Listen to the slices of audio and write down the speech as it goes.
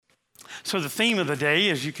So the theme of the day,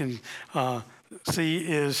 as you can see,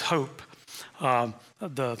 is hope.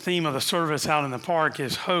 The theme of the service out in the park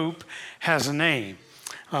is Hope Has a Name.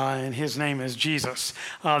 And his name is Jesus.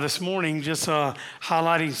 This morning, just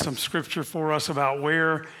highlighting some scripture for us about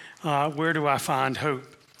where do I find hope.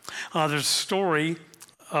 There's a story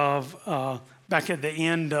of back at the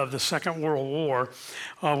end of the Second World War,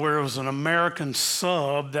 where it was an American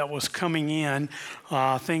sub that was coming in,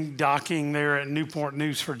 I think docking there at Newport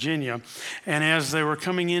News, Virginia. And as they were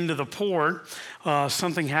coming into the port,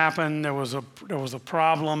 something happened. There was a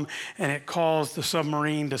problem, and it caused the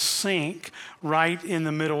submarine to sink right in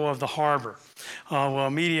the middle of the harbor. Well,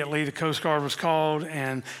 immediately the Coast Guard was called,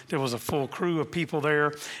 and there was a full crew of people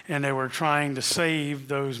there, and they were trying to save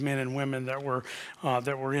those men and women that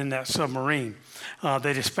were in that submarine.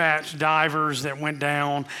 They dispatched divers that went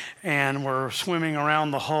down and were swimming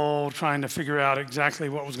around the hull, trying to figure out exactly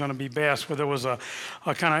what was going to be best. Well, there was a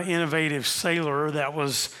kind of innovative sailor that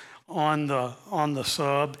was on the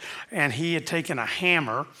sub, and he had taken a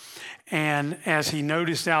hammer. And as he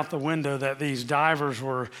noticed out the window that these divers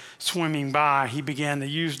were swimming by, he began to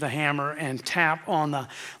use the hammer and tap on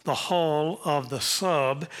the hull of the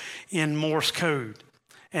sub in Morse code.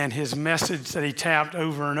 And his message that he tapped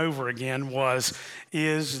over and over again was,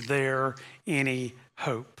 "Is there any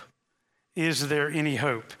hope? Is there any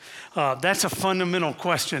hope?" That's a fundamental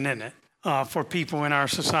question, isn't it? For people in our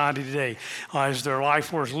society today. Is their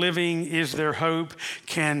life worth living? Is there hope?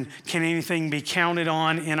 Can anything be counted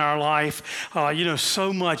on in our life?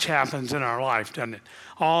 So much happens in our life, doesn't it?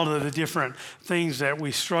 All of the different things that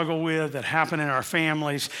we struggle with that happen in our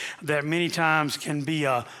families that many times can be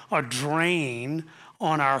a drain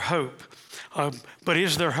on our hope. But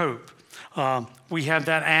is there hope? We have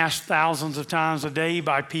that asked thousands of times a day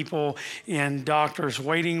by people in doctors'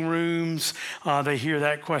 waiting rooms. They hear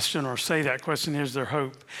that question or say that question, is there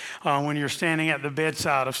hope? When you're standing at the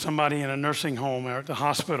bedside of somebody in a nursing home or at the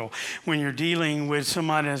hospital, when you're dealing with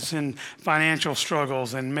somebody that's in financial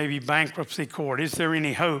struggles and maybe bankruptcy court, is there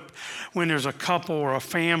any hope? When there's a couple or a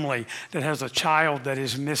family that has a child that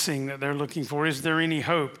is missing that they're looking for, is there any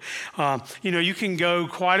hope? You can go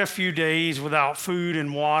quite a few days without food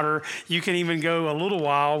and water. You can even go a little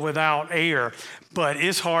while without air, but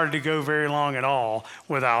it's hard to go very long at all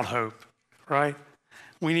without hope, right?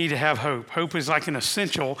 We need to have hope. Hope is like an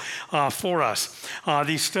essential for us.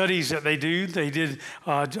 These studies that they did,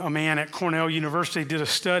 a man at Cornell University did a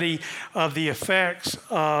study of the effects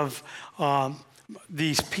of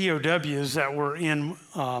these POWs that were in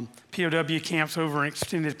POW camps over an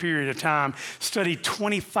extended period of time, studied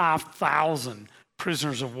 25,000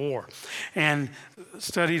 prisoners of war and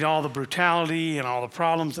studied all the brutality and all the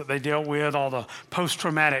problems that they dealt with, all the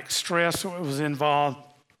post-traumatic stress that was involved.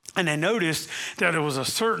 And they noticed that there was a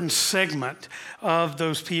certain segment of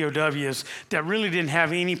those POWs that really didn't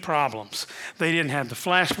have any problems. They didn't have the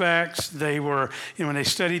flashbacks. They were, when they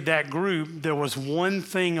studied that group, there was one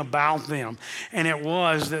thing about them, and it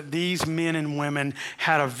was that these men and women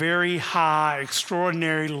had a very high,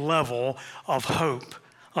 extraordinary level of hope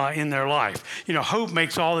in their life. Hope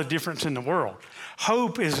makes all the difference in the world.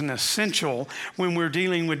 Hope is an essential when we're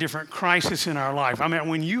dealing with different crises in our life.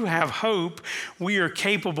 When you have hope, we are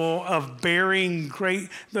capable of bearing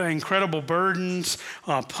the incredible burdens,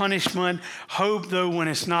 punishment. Hope, though, when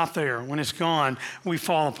it's not there, when it's gone, we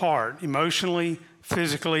fall apart emotionally,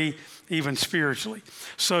 physically, even spiritually.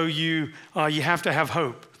 So you have to have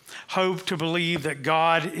hope. Hope to believe that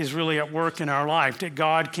God is really at work in our life, that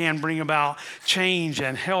God can bring about change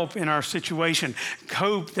and help in our situation.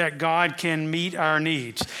 Hope that God can meet our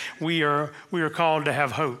needs. We are called to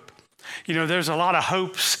have hope. There's a lot of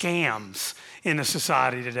hope scams in the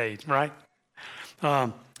society today, right?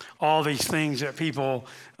 All these things that people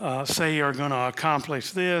say are going to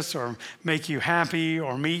accomplish this or make you happy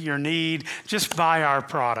or meet your need. Just buy our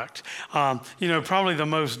product. Probably the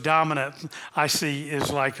most dominant I see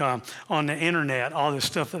is like on the internet, all this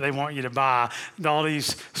stuff that they want you to buy, all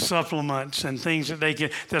these supplements and things that they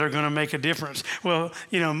get that are going to make a difference. Well,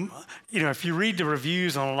 if you read the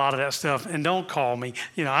reviews on a lot of that stuff, and don't call me,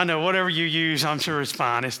 I know whatever you use, I'm sure is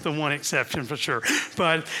fine. It's the one exception for sure.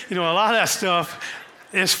 But, a lot of that stuff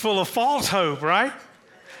is full of false hope, right?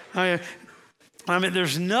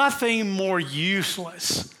 There's nothing more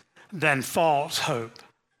useless than false hope.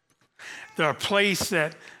 There are places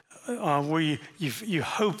that where you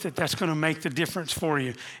hope that that's going to make the difference for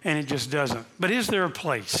you, and it just doesn't. But is there a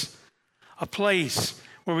place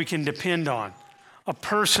where we can depend on, a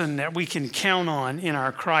person that we can count on in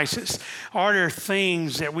our crisis? Are there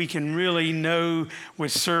things that we can really know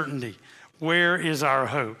with certainty? Where is our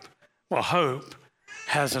hope? Well, hope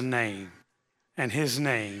has a name, and his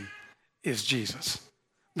name is Jesus.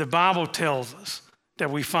 The Bible tells us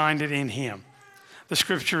that we find it in him. The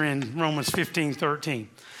scripture in Romans 15:13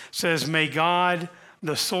 says, may God,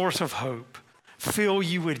 the source of hope, fill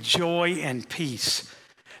you with joy and peace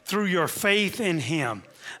through your faith in him.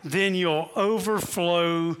 Then you'll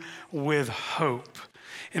overflow with hope.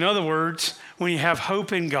 In other words, when you have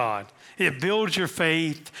hope in God, it builds your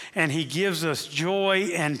faith and he gives us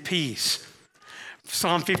joy and peace.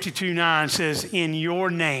 Psalm 52:9 says, in your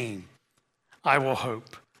name I will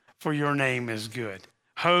hope, for your name is good.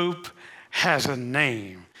 Hope has a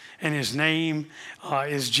name, and his name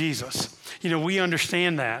is Jesus. We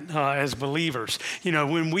understand that as believers.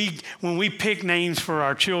 When we pick names for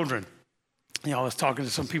our children, I was talking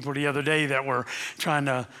to some people the other day that were trying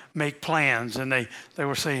to make plans, and they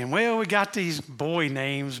were saying, well, we got these boy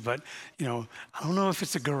names, but, I don't know if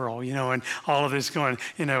it's a girl, and all of this going,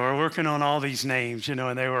 we're working on all these names, and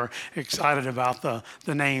they were excited about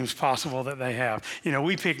the names possible that they have.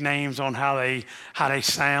 We pick names on how they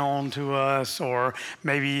sound to us, or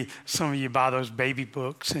maybe some of you buy those baby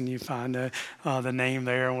books and you find the name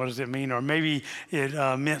there, and what does it mean? Or maybe it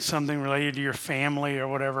meant something related to your family or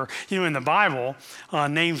whatever. In the Bible,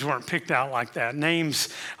 names weren't picked out like that. Names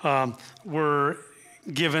were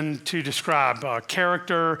given to describe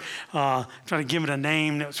character, trying to give it a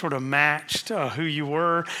name that sort of matched who you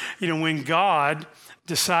were. When God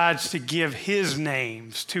decides to give his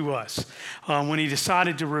names to us, when he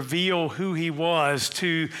decided to reveal who he was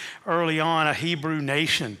to early on a Hebrew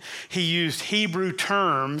nation, he used Hebrew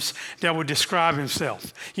terms that would describe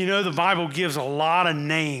himself. The Bible gives a lot of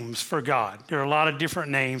names for God. There are a lot of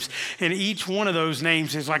different names, and each one of those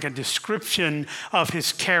names is like a description of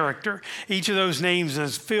his character. Each of those names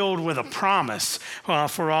is filled with a promise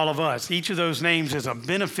for all of us. Each of those names is a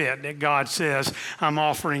benefit that God says, I'm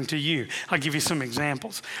offering to you. I'll give you some examples.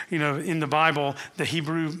 In the Bible, the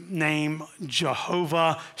Hebrew name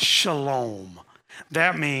Jehovah Shalom.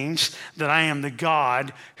 That means that I am the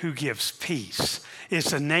God who gives peace.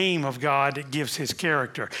 It's a name of God that gives his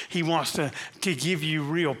character. He wants to give you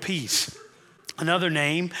real peace. Another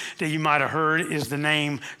name that you might have heard is the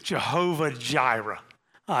name Jehovah Jireh.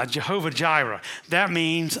 Jehovah Jireh. That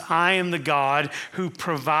means I am the God who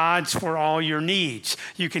provides for all your needs.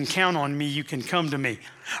 You can count on me. You can come to me.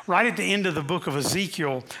 Right at the end of the book of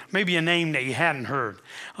Ezekiel, maybe a name that you hadn't heard.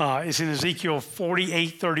 It's in Ezekiel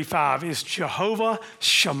 48:35. It's Jehovah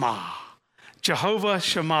Shammah. Jehovah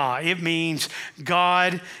Shammah. It means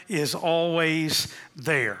God is always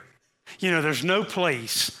there. There's no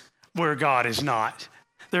place where God is not.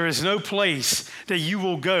 There is no place that you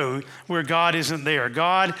will go where God isn't there.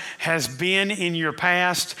 God has been in your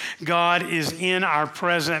past. God is in our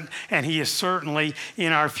present, and he is certainly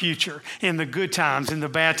in our future. In the good times, in the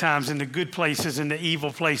bad times, in the good places, in the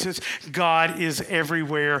evil places, God is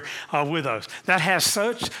everywhere with us. That has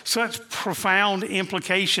such profound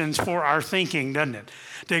implications for our thinking, doesn't it?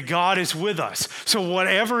 That God is with us. So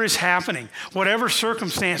whatever is happening, whatever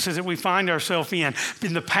circumstances that we find ourselves in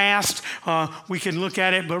the past, we can look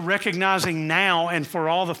at it, but recognizing now and for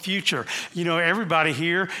all the future. Everybody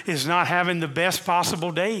here is not having the best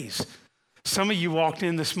possible days. Some of you walked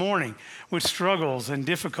in this morning with struggles and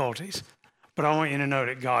difficulties, but I want you to know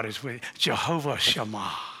that God is with you. Jehovah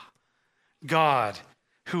Shammah. God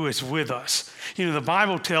who is with us. The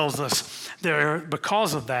Bible tells us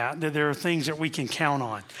because of that there are things that we can count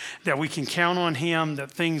on, that we can count on him,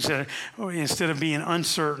 that things that instead of being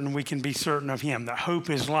uncertain, we can be certain of him. That hope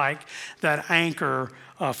is like that anchor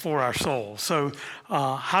for our soul. So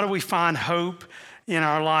how do we find hope in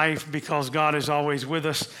our life because God is always with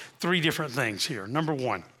us? 3 different things here. Number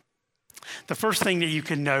 1, the first thing that you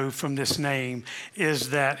can know from this name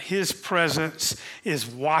is that his presence is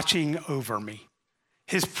watching over me.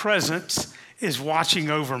 His presence is watching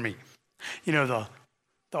over me. The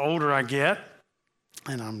older I get,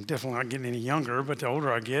 and I'm definitely not getting any younger, but the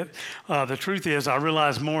older I get, the truth is I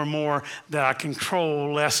realize more and more that I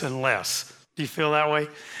control less and less. Do you feel that way?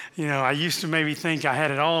 I used to maybe think I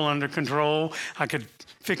had it all under control. I could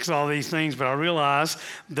fix all these things, but I realize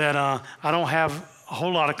that I don't have a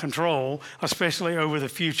whole lot of control, especially over the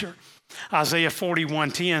future. Isaiah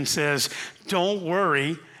 41:10 says, don't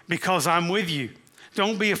worry because I'm with you.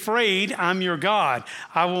 Don't be afraid, I'm your God.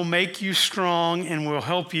 I will make you strong and will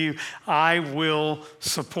help you. I will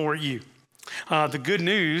support you. The good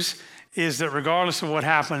news is that regardless of what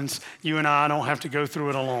happens, you and I don't have to go through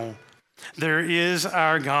it alone. There is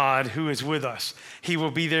our God who is with us. He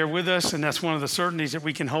will be there with us, and that's one of the certainties that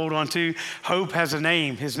we can hold on to. Hope has a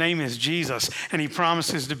name. His name is Jesus, and he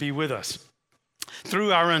promises to be with us.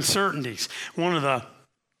 Through our uncertainties, one of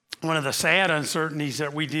the sad uncertainties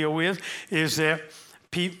that we deal with is that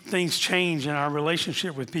Things change in our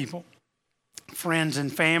relationship with people. Friends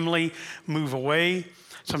and family move away.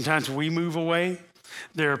 Sometimes we move away.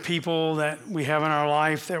 There are people that we have in our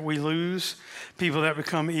life that we lose, people that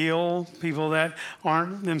become ill, people that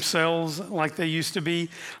aren't themselves like they used to be.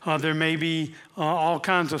 There may be all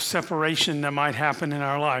kinds of separation that might happen in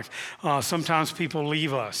our life. Sometimes people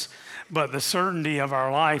leave us, but the certainty of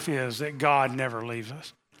our life is that God never leaves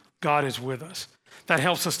us. God is with us. That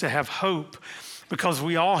helps us to have hope, because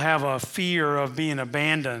we all have a fear of being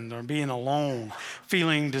abandoned or being alone,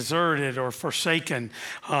 feeling deserted or forsaken.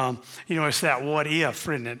 It's that what if,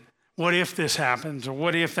 isn't it? What if this happens, or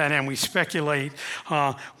what if that, and we speculate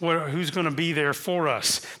who's going to be there for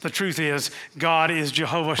us. The truth is, God is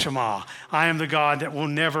Jehovah Shammah. I am the God that will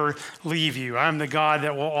never leave you. I am the God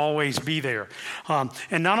that will always be there.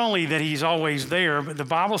 And not only that he's always there, but the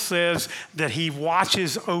Bible says that he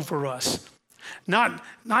watches over us. Not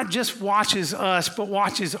just watches us, but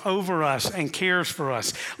watches over us and cares for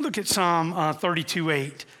us. Look at Psalm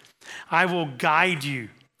 32:8. I will guide you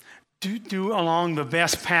do along the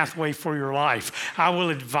best pathway for your life. I will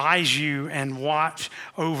advise you and watch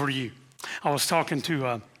over you. I was talking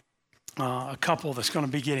to a couple that's going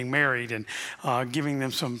to be getting married and giving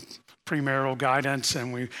them some premarital guidance,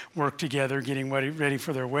 and we worked together getting ready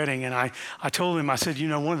for their wedding. And I told them, I said,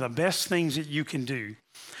 one of the best things that you can do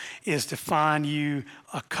is to find you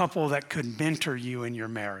a couple that could mentor you in your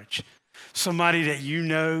marriage. Somebody that you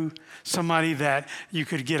know, somebody that you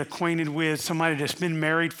could get acquainted with, somebody that's been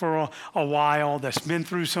married for a while, that's been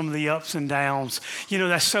through some of the ups and downs.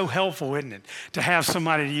 That's so helpful, isn't it? To have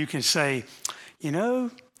somebody that you can say,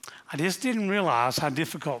 I just didn't realize how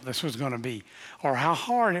difficult this was going to be, or how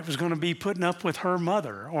hard it was going to be putting up with her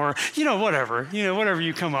mother, or, whatever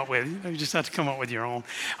you come up with. You just have to come up with your own.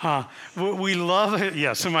 We love it.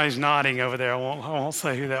 Yeah, somebody's nodding over there. I won't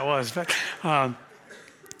say who that was, but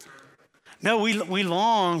no, we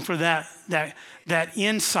long for that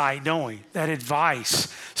insight, don't we? That advice,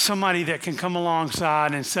 somebody that can come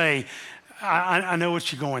alongside and say, I know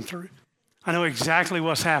what you're going through. I know exactly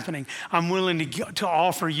what's happening. I'm willing to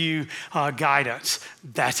offer you guidance.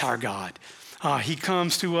 That's our God. He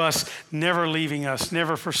comes to us, never leaving us,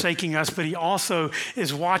 never forsaking us, but he also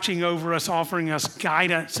is watching over us, offering us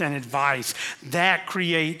guidance and advice. That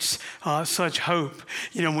creates such hope.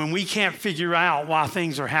 When we can't figure out why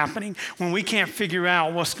things are happening, when we can't figure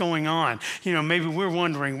out what's going on, maybe we're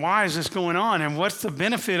wondering, why is this going on? And what's the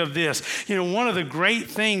benefit of this? One of the great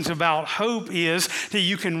things about hope is that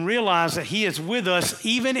you can realize that he is with us,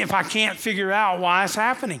 even if I can't figure out why it's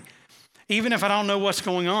happening. Even if I don't know what's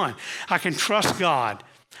going on, I can trust God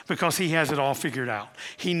because he has it all figured out.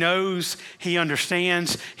 He knows, he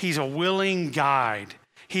understands, he's a willing guide.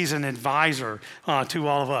 He's an advisor to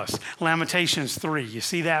all of us. Lamentations 3, you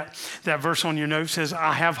see that verse on your note says,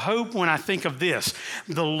 I have hope when I think of this.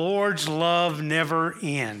 The Lord's love never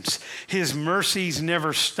ends. His mercies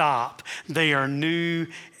never stop. They are new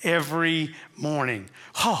every morning.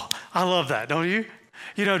 Oh, I love that, don't you?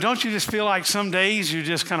 Don't you just feel like some days you're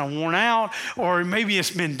just kind of worn out, or maybe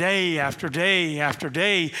it's been day after day after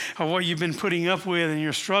day of what you've been putting up with and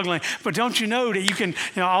you're struggling. But don't you know that you can,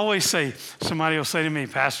 I always say, somebody will say to me,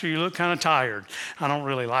 Pastor, you look kind of tired. I don't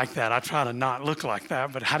really like that. I try to not look like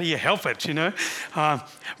that, but how do you help it,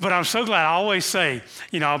 But I'm so glad. I always say,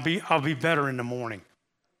 I'll be better in the morning.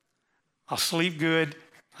 I'll sleep good.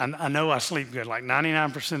 I know I sleep good. Like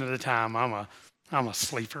 99% of the time, I'm a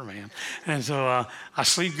sleeper, man. And so I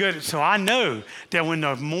sleep good. So I know that when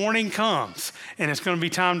the morning comes and it's going to be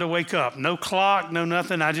time to wake up, no clock, no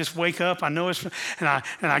nothing. I just wake up. I know and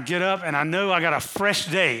I get up and I know I got a fresh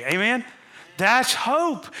day. Amen? That's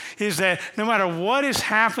hope, is that no matter what is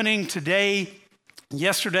happening today,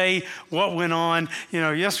 yesterday, what went on,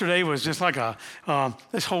 yesterday was just like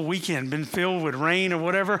this whole weekend been filled with rain or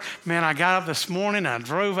whatever. Man, I got up this morning, I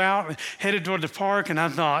drove out, and headed toward the park, and I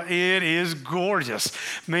thought, it is gorgeous.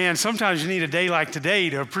 Man, sometimes you need a day like today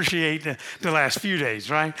to appreciate the last few days,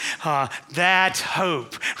 right? That's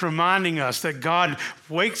hope, reminding us that God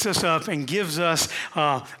wakes us up and gives us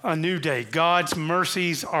a new day. God's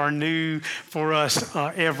mercies are new for us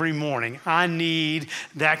every morning. I need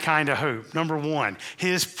that kind of hope. Number one,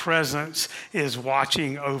 his presence is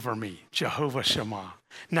watching over me, Jehovah Shammah.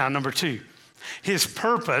 Now, number two, his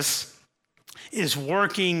purpose is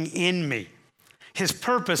working in me. His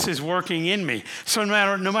purpose is working in me. So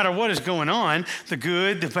no matter what is going on, the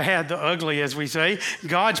good, the bad, the ugly, as we say,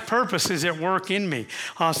 God's purpose is at work in me.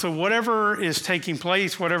 So whatever is taking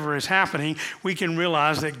place, whatever is happening, we can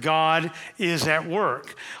realize that God is at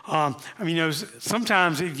work.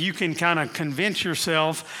 Sometimes if you can kind of convince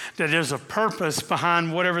yourself that there's a purpose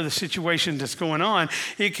behind whatever the situation that's going on,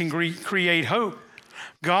 it can create hope.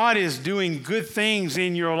 God is doing good things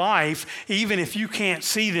in your life, even if you can't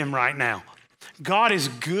see them right now. God is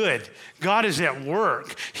good. God is at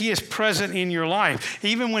work. He is present in your life,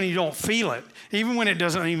 even when you don't feel it, even when it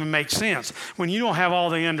doesn't even make sense, when you don't have all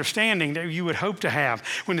the understanding that you would hope to have,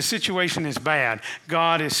 when the situation is bad.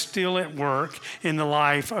 God is still at work in the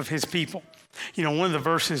life of his people. One of the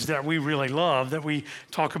verses that we really love, that we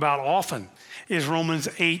talk about often, is Romans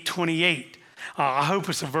 8:28. I hope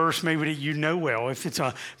it's a verse maybe that you know well. If it's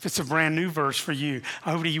a brand new verse for you,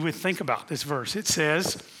 I hope that you would think about this verse. It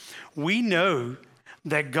says, "We know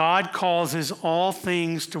that God causes all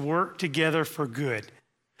things to work together for good,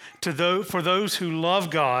 for those who love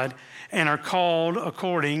God and are called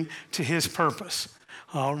according to his purpose."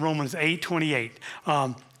 Romans 8:28.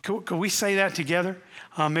 Could we say that together?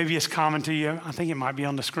 Maybe it's common to you. I think it might be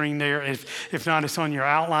on the screen there. If not, it's on your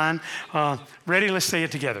outline. Ready? Let's say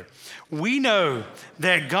it together. We know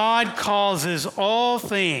that God causes all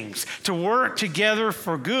things to work together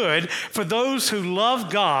for good for those who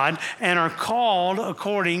love God and are called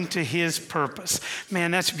according to his purpose.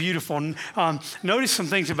 Man, that's beautiful. Notice some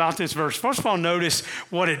things about this verse. First of all, notice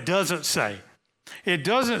what it doesn't say. It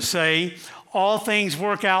doesn't say all things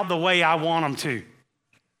work out the way I want them to.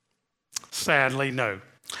 Sadly, no.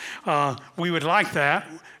 We would like that.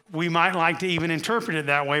 We might like to even interpret it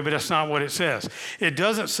that way, but that's not what it says. It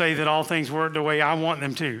doesn't say that all things work the way I want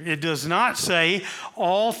them to. It does not say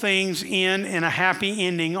all things end in a happy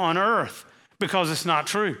ending on earth, because it's not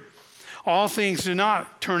true. All things do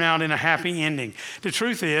not turn out in a happy ending. The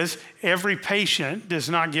truth is, every patient does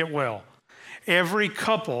not get well. Every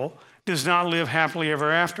couple does not live happily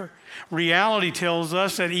ever after. Reality tells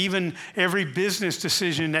us that even every business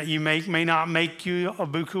decision that you make may not make you a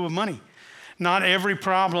buku of money. Not every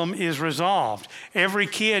problem is resolved. Every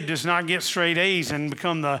kid does not get straight A's and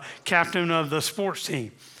become the captain of the sports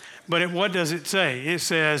team. But what does it say? It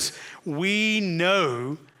says, we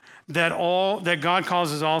know that God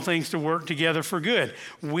causes all things to work together for good.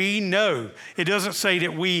 We know. It doesn't say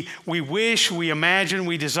that we wish, we imagine,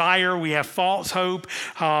 we desire, we have false hope,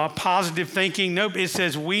 positive thinking. Nope, it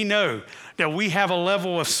says we know that we have a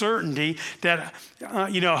level of certainty that,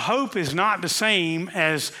 hope is not the same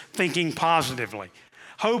as thinking positively.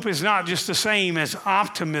 Hope is not just the same as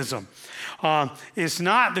optimism. It's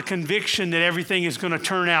not the conviction that everything is going to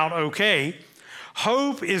turn out okay.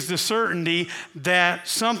 Hope is the certainty that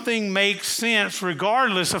something makes sense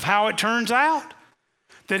regardless of how it turns out.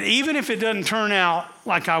 That even if it doesn't turn out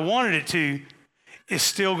like I wanted it to, it's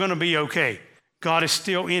still going to be okay. God is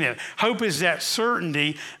still in it. Hope is that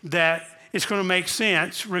certainty that it's going to make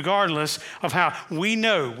sense regardless of how. We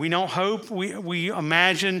know. We don't hope. We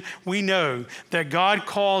imagine. We know that God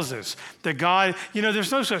causes. That God,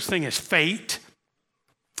 there's no such thing as fate.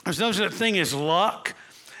 There's no such thing as luck.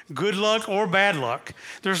 Good luck or bad luck.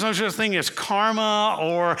 There's no such thing as karma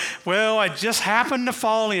or, I just happened to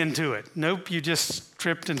fall into it. Nope, you just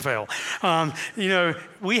tripped and fell.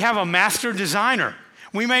 We have a master designer.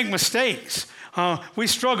 We make mistakes. We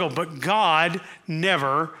struggle, but God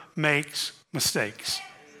never makes mistakes.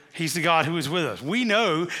 He's the God who is with us. We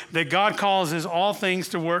know that God causes all things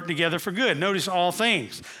to work together for good. Notice all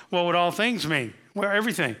things. What would all things mean? Well,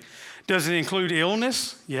 everything. Does it include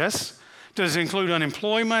illness? Yes. Does it include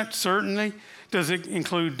unemployment? Certainly. Does it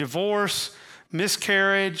include divorce,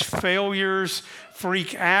 miscarriage, failures,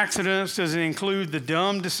 freak accidents? Does it include the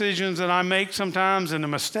dumb decisions that I make sometimes and the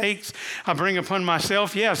mistakes I bring upon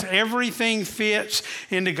myself? Yes, everything fits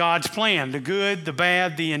into God's plan. The good, the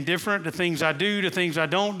bad, the indifferent, the things I do, the things I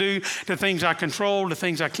don't do, the things I control, the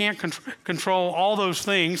things I can't control. All those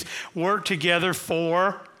things work together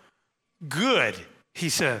for good, he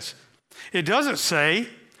says. It doesn't say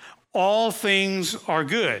all things are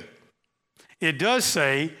good. It does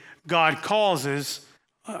say God causes.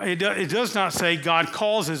 It does not say God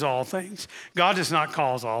causes all things. God does not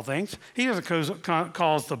cause all things. He doesn't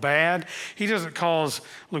cause the bad. He doesn't cause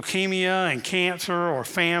leukemia and cancer or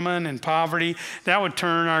famine and poverty. That would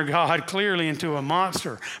turn our God clearly into a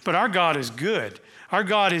monster. But our God is good. Our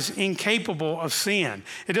God is incapable of sin.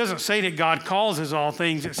 It doesn't say that God causes all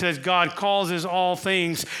things. It says God causes all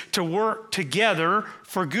things to work together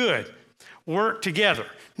for good. Work together,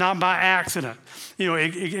 not by accident.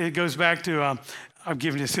 It goes back to I've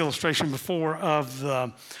given this illustration before of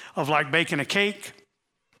like baking a cake.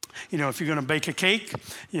 You know, if you're going to bake a cake,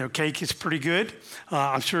 you know, cake is pretty good.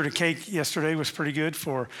 I'm sure the cake yesterday was pretty good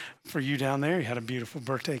for you down there. You had a beautiful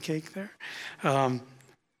birthday cake there.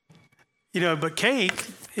 You know, but cake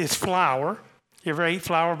is flour. You ever ate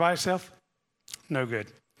flour by itself? No good.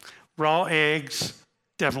 Raw eggs,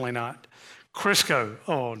 definitely not. Crisco,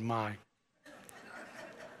 oh my.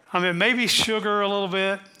 I mean, maybe sugar a little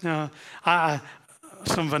bit,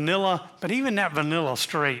 some vanilla, but even that vanilla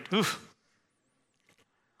straight, oof.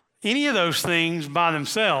 Any of those things by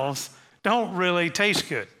themselves don't really taste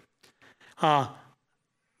good.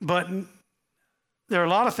 But there are a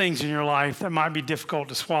lot of things in your life that might be difficult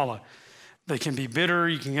to swallow. They can be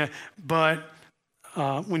bitter, but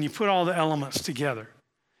when you put all the elements together,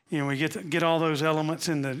 you know, we get all those elements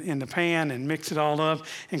in the pan and mix it all up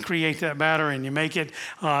and create that batter, and you make it,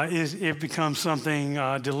 it becomes something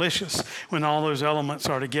delicious when all those elements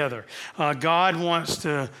are together. God wants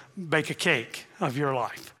to bake a cake of your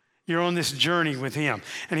life. You're on this journey with him,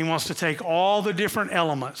 and he wants to take all the different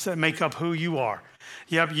elements that make up who you are.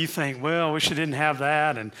 Yep, you think, well, I wish I didn't have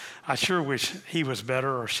that, and I sure wish he was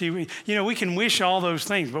better or she. You know, we can wish all those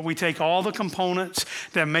things, but we take all the components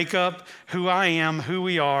that make up who I am, who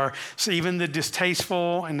we are, so even the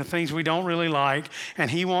distasteful and the things we don't really like,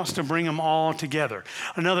 and he wants to bring them all together.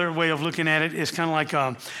 Another way of looking at it is kind of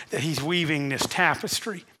like that he's weaving this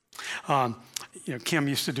tapestry. You know, Kim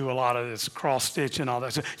used to do a lot of this cross stitch and all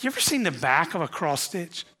that. So, you ever seen the back of a cross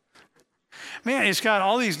stitch? Man, it's got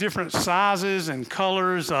all these different sizes and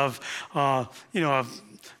colors of, you know,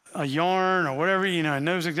 a yarn or whatever, you know, it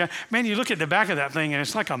knows exactly. Man, you look at the back of that thing and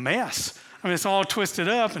it's like a mess. I mean, it's all twisted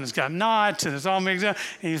up and it's got knots and it's all mixed up.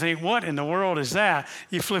 And you think, what in the world is that?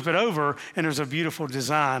 You flip it over and there's a beautiful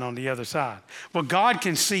design on the other side. Well, God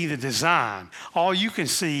can see the design. All you can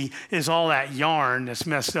see is all that yarn that's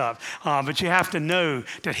messed up. But you have to know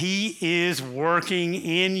that he is working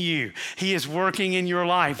in you. He is working in your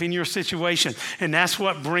life, in your situation. And that's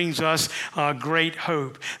what brings us great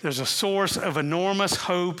hope. There's a source of enormous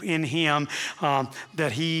hope in him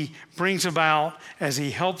that he brings about as he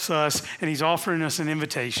helps us, and he's offering us an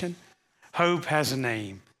invitation. Hope has a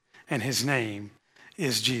name, and his name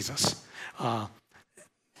is Jesus.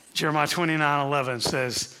 Jeremiah 29:11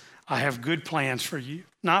 says, I have good plans for you,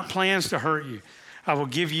 not plans to hurt you. I will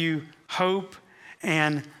give you hope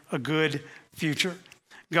and a good future.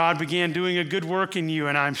 God began doing a good work in you,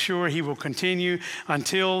 and I'm sure he will continue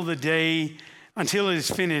until it is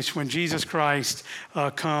finished when Jesus Christ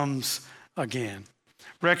comes again.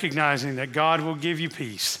 Recognizing that God will give you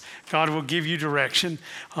peace. God will give you direction.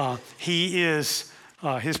 His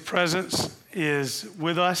presence is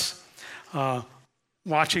with us,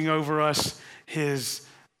 watching over us. He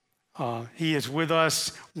is with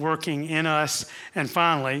us, working in us. And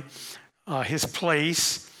finally, his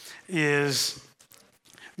place is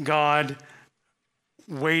God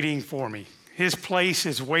waiting for me. His place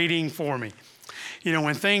is waiting for me. You know,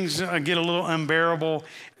 when things get a little unbearable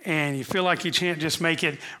and you feel like you can't just make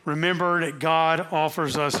it, remember that God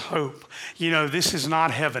offers us hope. You know, this is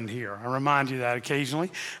not heaven here. I remind you that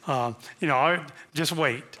occasionally. Just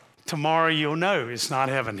wait. Tomorrow you'll know it's not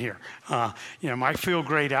heaven here. It might feel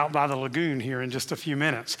great out by the lagoon here in just a few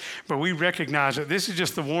minutes. But we recognize that this is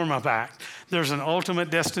just the warm-up act. There's an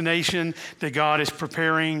ultimate destination that God is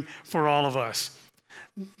preparing for all of us.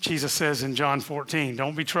 Jesus says in John 14,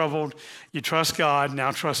 don't be troubled. You trust God,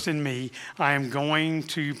 now trust in me. I am going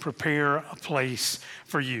to prepare a place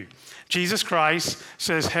for you. Jesus Christ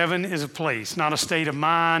says heaven is a place, not a state of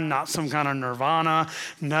mind, not some kind of nirvana,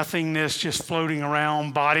 nothingness just floating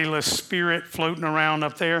around, bodiless spirit floating around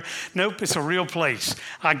up there. Nope, it's a real place.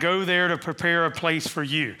 I go there to prepare a place for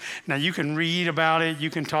you. Now, you can read about it. You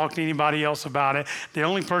can talk to anybody else about it. The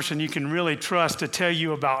only person you can really trust to tell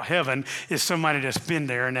you about heaven is somebody that's been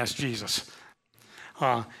there, and that's Jesus.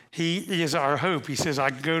 He is our hope. He says, I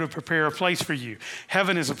go to prepare a place for you.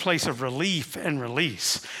 Heaven is a place of relief and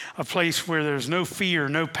release, a place where there's no fear,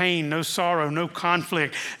 no pain, no sorrow, no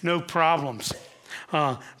conflict, no problems.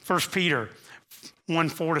 1 Peter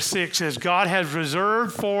 1:4-6 says, God has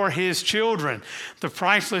reserved for his children the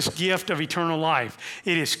priceless gift of eternal life.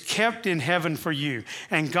 It is kept in heaven for you,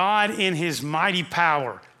 and God in his mighty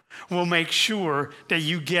power will make sure that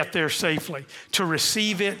you get there safely to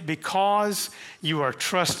receive it because you are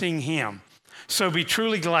trusting him. So be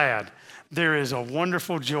truly glad. There is a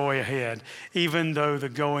wonderful joy ahead, even though the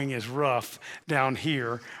going is rough down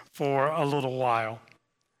here for a little while.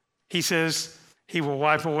 He says he will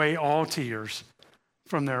wipe away all tears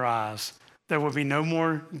from their eyes. There will be no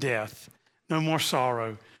more death, no more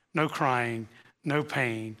sorrow, no crying, no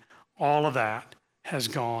pain. All of that has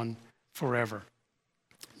gone forever.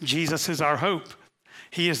 Jesus is our hope.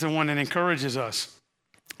 He is the one that encourages us.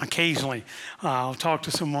 Occasionally, I'll talk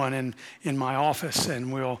to someone in my office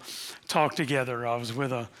and we'll talk together. I was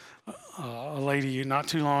with a lady not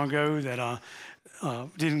too long ago that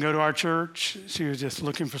didn't go to our church. She was just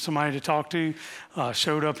looking for somebody to talk to,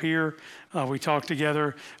 showed up here. We talked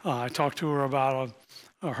together. I talked to her about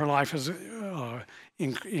her life as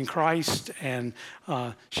in Christ, and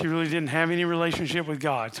she really didn't have any relationship with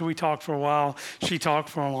God. So we talked for a while. She talked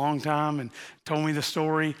for a long time and told me the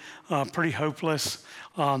story, pretty hopeless.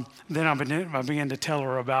 Then I began to tell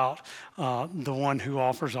her about the one who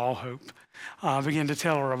offers all hope. I began to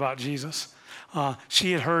tell her about Jesus.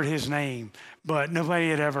 She had heard his name, but nobody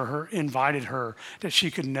had ever invited her that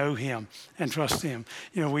she could know him and trust him.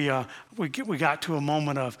 You know, we got to a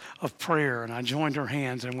moment of prayer, and I joined her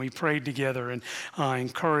hands, and we prayed together and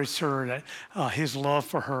encouraged her that his love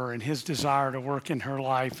for her and his desire to work in her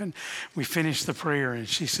life. And we finished the prayer, and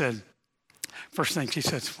she said, first thing she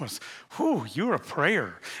said was, "Whew, you're a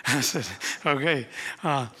prayer." I said, "Okay."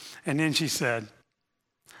 And then she said,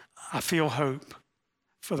 "I feel hope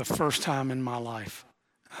for the first time in my life."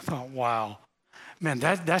 I thought, wow, man,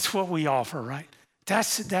 that's what we offer, right?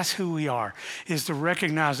 That's who we are, is to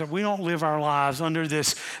recognize that we don't live our lives under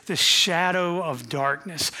this shadow of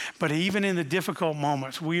darkness, but even in the difficult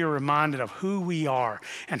moments, we are reminded of who we are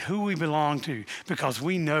and who we belong to, because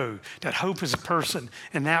we know that hope is a person,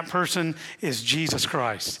 and that person is Jesus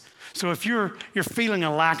Christ. So if you're feeling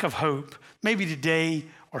a lack of hope, maybe today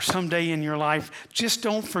or someday in your life, just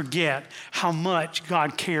don't forget how much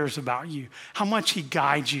God cares about you, how much he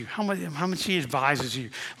guides you, how much he advises you.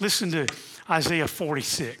 Listen to Isaiah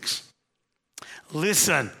 46.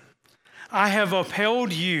 "Listen, I have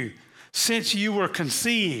upheld you since you were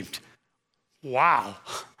conceived." Wow.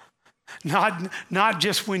 Not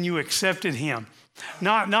just when you accepted him,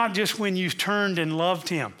 not just when you turned and loved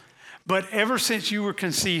him, but ever since you were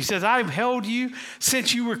conceived. He says, "I have held you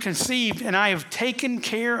since you were conceived, and I have taken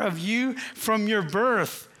care of you from your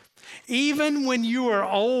birth. Even when you are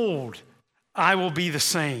old, I will be the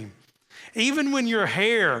same. Even when your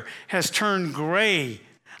hair has turned gray,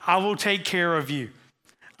 I will take care of you.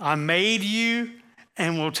 I made you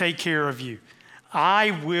and will take care of you.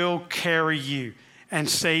 I will carry you and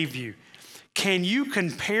save you. Can you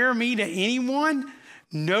compare me to anyone?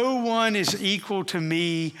 No one is equal to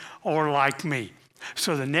me or like me."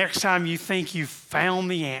 So the next time you think you've found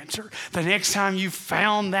the answer, the next time you've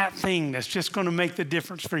found that thing that's just going to make the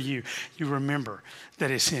difference for you, you remember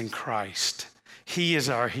that it's in Christ. He is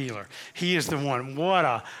our healer. He is the one.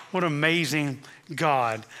 What amazing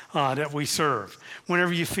God that we serve.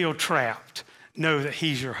 Whenever you feel trapped, know that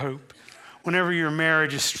he's your hope. Whenever your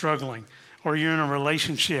marriage is struggling, or you're in a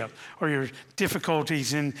relationship, or your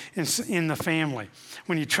difficulties in the family,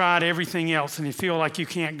 when you tried everything else and you feel like you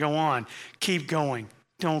can't go on, keep going.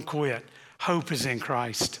 Don't quit. Hope is in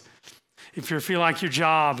Christ. If you feel like your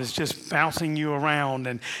job is just bouncing you around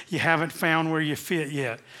and you haven't found where you fit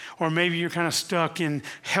yet, or maybe you're kind of stuck in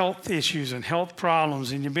health issues and health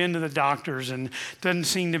problems and you've been to the doctors and doesn't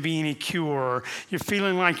seem to be any cure, or you're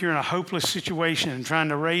feeling like you're in a hopeless situation trying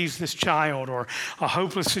to raise this child, or a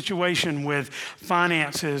hopeless situation with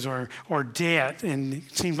finances or debt, and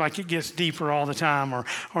it seems like it gets deeper all the time,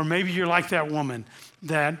 or maybe you're like that woman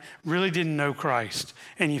that really didn't know Christ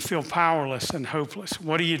and you feel powerless and hopeless.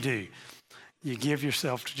 What do? You give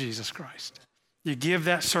yourself to Jesus Christ. You give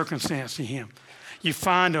that circumstance to him. You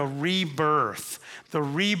find a rebirth, the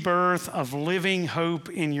rebirth of living hope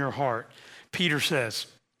in your heart. Peter says,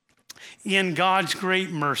 "In God's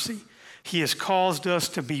great mercy, he has caused us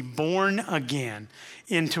to be born again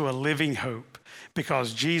into a living hope,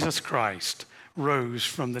 because Jesus Christ rose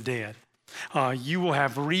from the dead." You will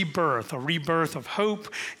have rebirth, a rebirth of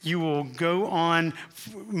hope. You will go on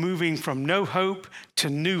moving from no hope to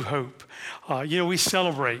new hope. We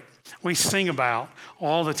celebrate, we sing about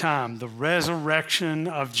all the time the resurrection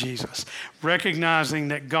of Jesus, recognizing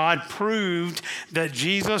that God proved that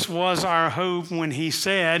Jesus was our hope when he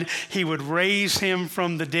said he would raise him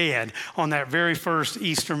from the dead on that very first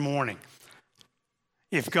Easter morning.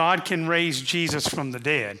 If God can raise Jesus from the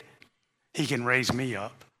dead, he can raise me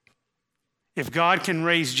up. If God can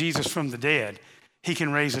raise Jesus from the dead, he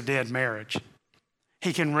can raise a dead marriage.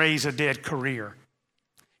 He can raise a dead career.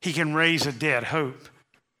 He can raise a dead hope.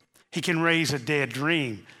 He can raise a dead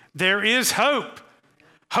dream. There is hope.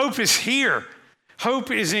 Hope is here.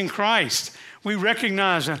 Hope is in Christ. We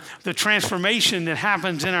recognize the transformation that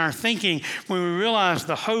happens in our thinking when we realize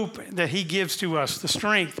the hope that he gives to us, the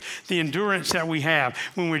strength, the endurance that we have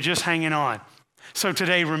when we're just hanging on. So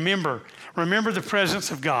today, remember the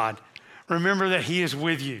presence of God. Remember that he is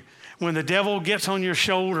with you. When the devil gets on your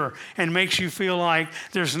shoulder and makes you feel like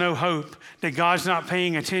there's no hope, that God's not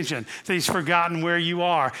paying attention, that he's forgotten where you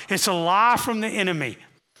are, it's a lie from the enemy.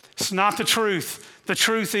 It's not the truth. The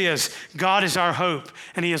truth is God is our hope,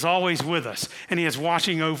 and he is always with us, and he is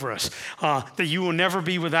watching over us, that you will never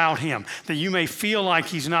be without him, that you may feel like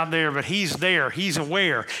he's not there, but he's there. He's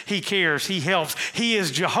aware. He cares. He helps. He is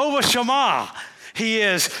Jehovah Shammah. He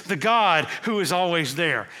is the God who is always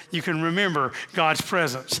there. You can remember God's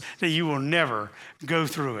presence, that you will never go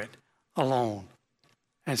through it alone.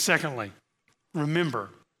 And secondly, remember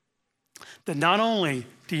that not only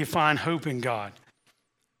do you find hope in God,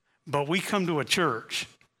 but we come to a church.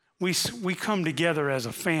 We come together as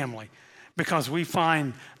a family because we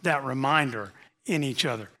find that reminder in each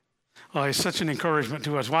other. It's such an encouragement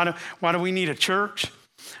to us. Why do we need a church?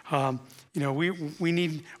 We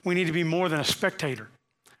need to be more than a spectator.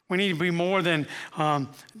 We need to be more than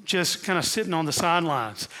just kind of sitting on the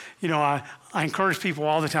sidelines. I encourage people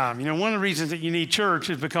all the time. One of the reasons that you need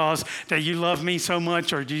church is because that you love me so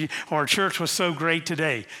much, or church was so great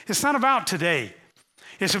today. It's not about today.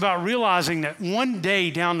 It's about realizing that one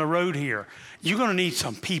day down the road here, you're going to need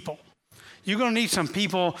some people. You're going to need some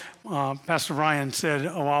people, Pastor Ryan said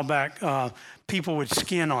a while back, people with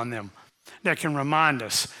skin on them that can remind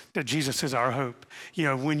us that Jesus is our hope.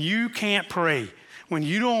 When you can't pray, when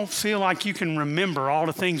you don't feel like you can remember all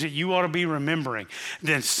the things that you ought to be remembering,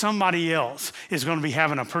 then somebody else is going to be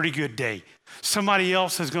having a pretty good day. Somebody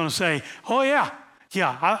else is going to say, oh yeah,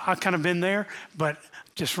 I kind of been there, but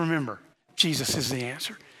just remember, Jesus is the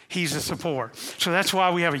answer. He's the support. So that's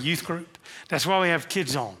why we have a youth group. That's why we have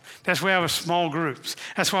kids on. That's why we have small groups.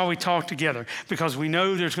 That's why we talk together, because we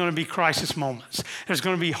know there's going to be crisis moments. There's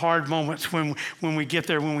going to be hard moments when we get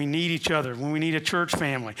there, when we need each other, when we need a church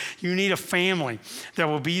family. You need a family that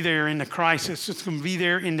will be there in the crisis. It's going to be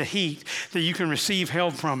there in the heat, that you can receive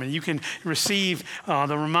help from, and you can receive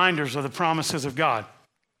the reminders of the promises of God.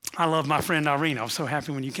 I love my friend Irene. I was so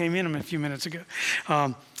happy when you came in a few minutes ago.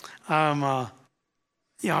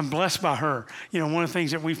 I'm blessed by her. One of the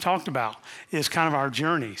things that we've talked about is kind of our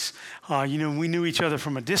journeys. We knew each other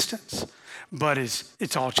from a distance, but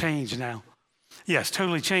it's all changed now. Yes,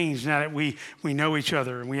 totally changed now that we know each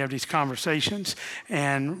other and we have these conversations,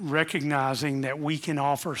 and recognizing that we can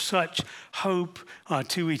offer such hope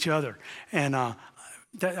to each other. And I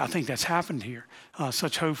think that's happened here,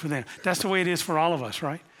 such hope for them. That's the way it is for all of us,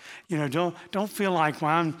 right? Don't feel like,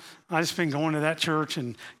 I just been going to that church,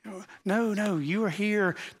 and no, you are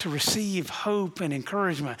here to receive hope and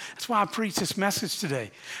encouragement. That's why I preached this message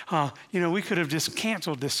today. We could have just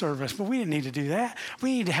canceled this service, but we didn't need to do that.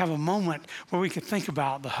 We need to have a moment where we could think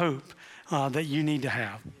about the hope that you need to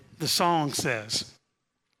have. The song says,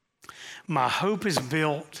 my hope is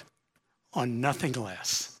built on nothing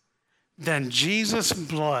less than Jesus'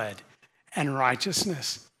 blood and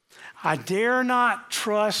righteousness. I dare not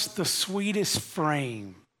trust the sweetest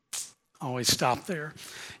frame. Always stop there.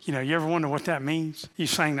 You ever wonder what that means? You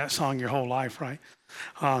sang that song your whole life, right?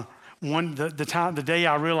 The day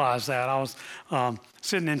I realized that, I was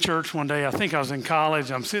sitting in church one day. I think I was in college.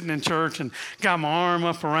 I'm sitting in church and got my arm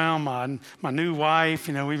up around my new wife.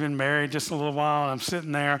 We've been married just a little while. And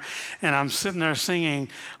I'm sitting there singing,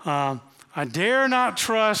 I dare not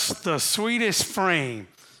trust the sweetest frame.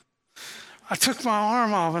 I took my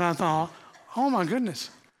arm off and I thought, oh my goodness.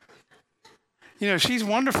 She's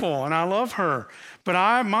wonderful and I love her, but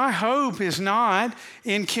my hope is not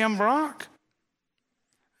in Kim Brock.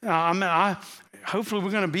 Hopefully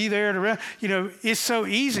we're going to be there it's so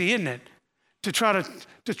easy, isn't it? To try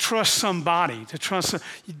to trust somebody,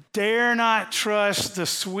 you dare not trust the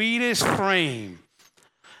sweetest frame,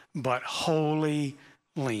 but wholly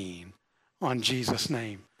lean on Jesus'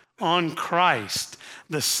 name. On Christ,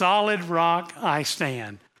 the solid rock I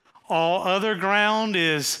stand. All other ground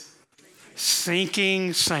is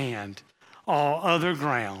sinking sand. All other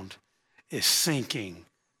ground is sinking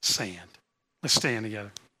sand. Let's stand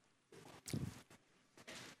together.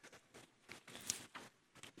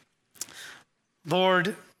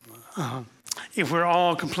 Lord, if we're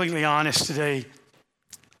all completely honest today,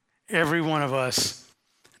 every one of us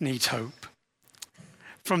needs hope.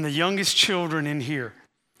 From the youngest children in here,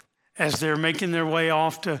 as they're making their way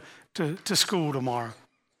off to school tomorrow,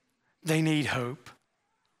 they need hope.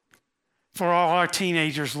 For all our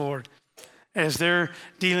teenagers, Lord, as they're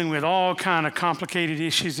dealing with all kind of complicated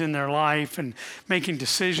issues in their life and making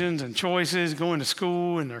decisions and choices, going to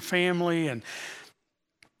school and their family, and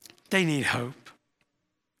they need hope.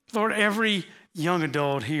 Lord, every young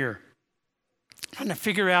adult here trying to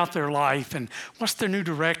figure out their life and what's their new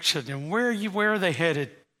direction and where are they headed,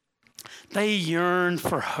 they yearn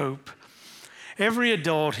for hope. every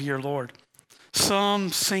adult here, Lord, some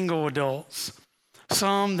single adults,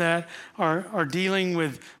 some that are dealing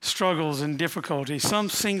with struggles and difficulties, some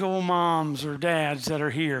single moms or dads that are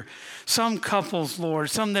here, some couples, Lord,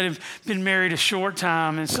 some that have been married a short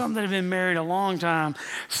time and some that have been married a long time,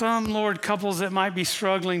 some, Lord, couples that might be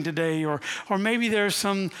struggling today, or maybe there's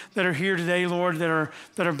some that are here today, Lord, that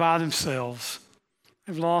are by themselves.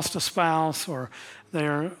 They've lost a spouse or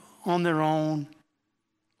they're on their own.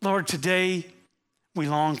 Lord, today we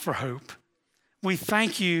long for hope. We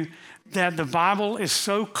thank you that the Bible is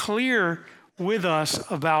so clear with us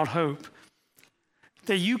about hope,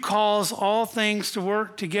 that you cause all things to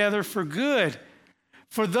work together for good,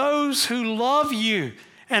 for those who love you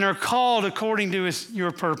and are called according to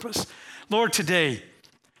your purpose. Lord, today,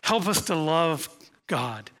 help us to love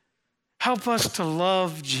God. Help us to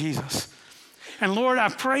love Jesus. And Lord, I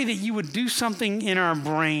pray that you would do something in our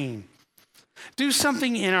brain, do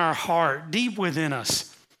something in our heart, deep within us,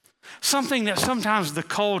 something that sometimes the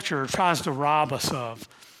culture tries to rob us of.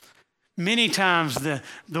 Many times the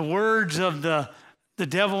words of the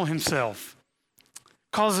devil himself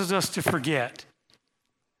causes us to forget.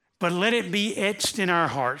 But let it be etched in our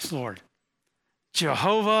hearts, Lord.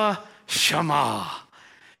 Jehovah Shammah.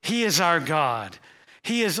 He is our God.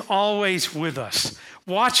 He is always with us,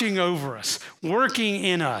 watching over us, working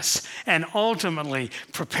in us, and ultimately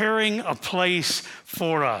preparing a place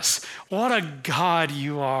for us. What a God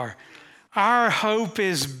you are. Our hope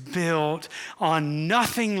is built on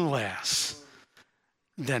nothing less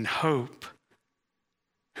than hope,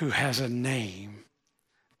 who has a name,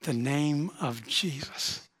 the name of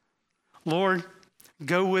Jesus. Lord,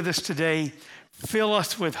 go with us today. Fill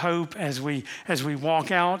us with hope as we walk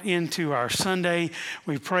out into our Sunday.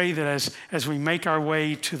 We pray that as we make our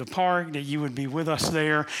way to the park, that you would be with us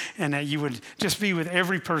there, and that you would just be with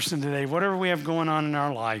every person today, whatever we have going on in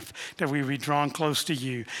our life, that we would be drawn close to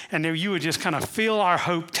you, and that you would just kind of fill our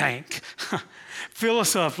hope tank. Fill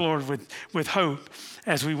us up, Lord, with hope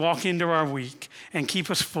as we walk into our week, and keep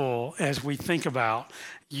us full as we think about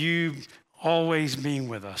you always being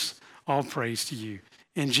with us. All praise to you.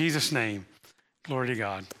 In Jesus' name. Glory to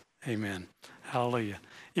God. Amen. Hallelujah.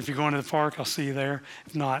 If you're going to the park, I'll see you there.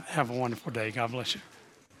 If not, have a wonderful day. God bless you.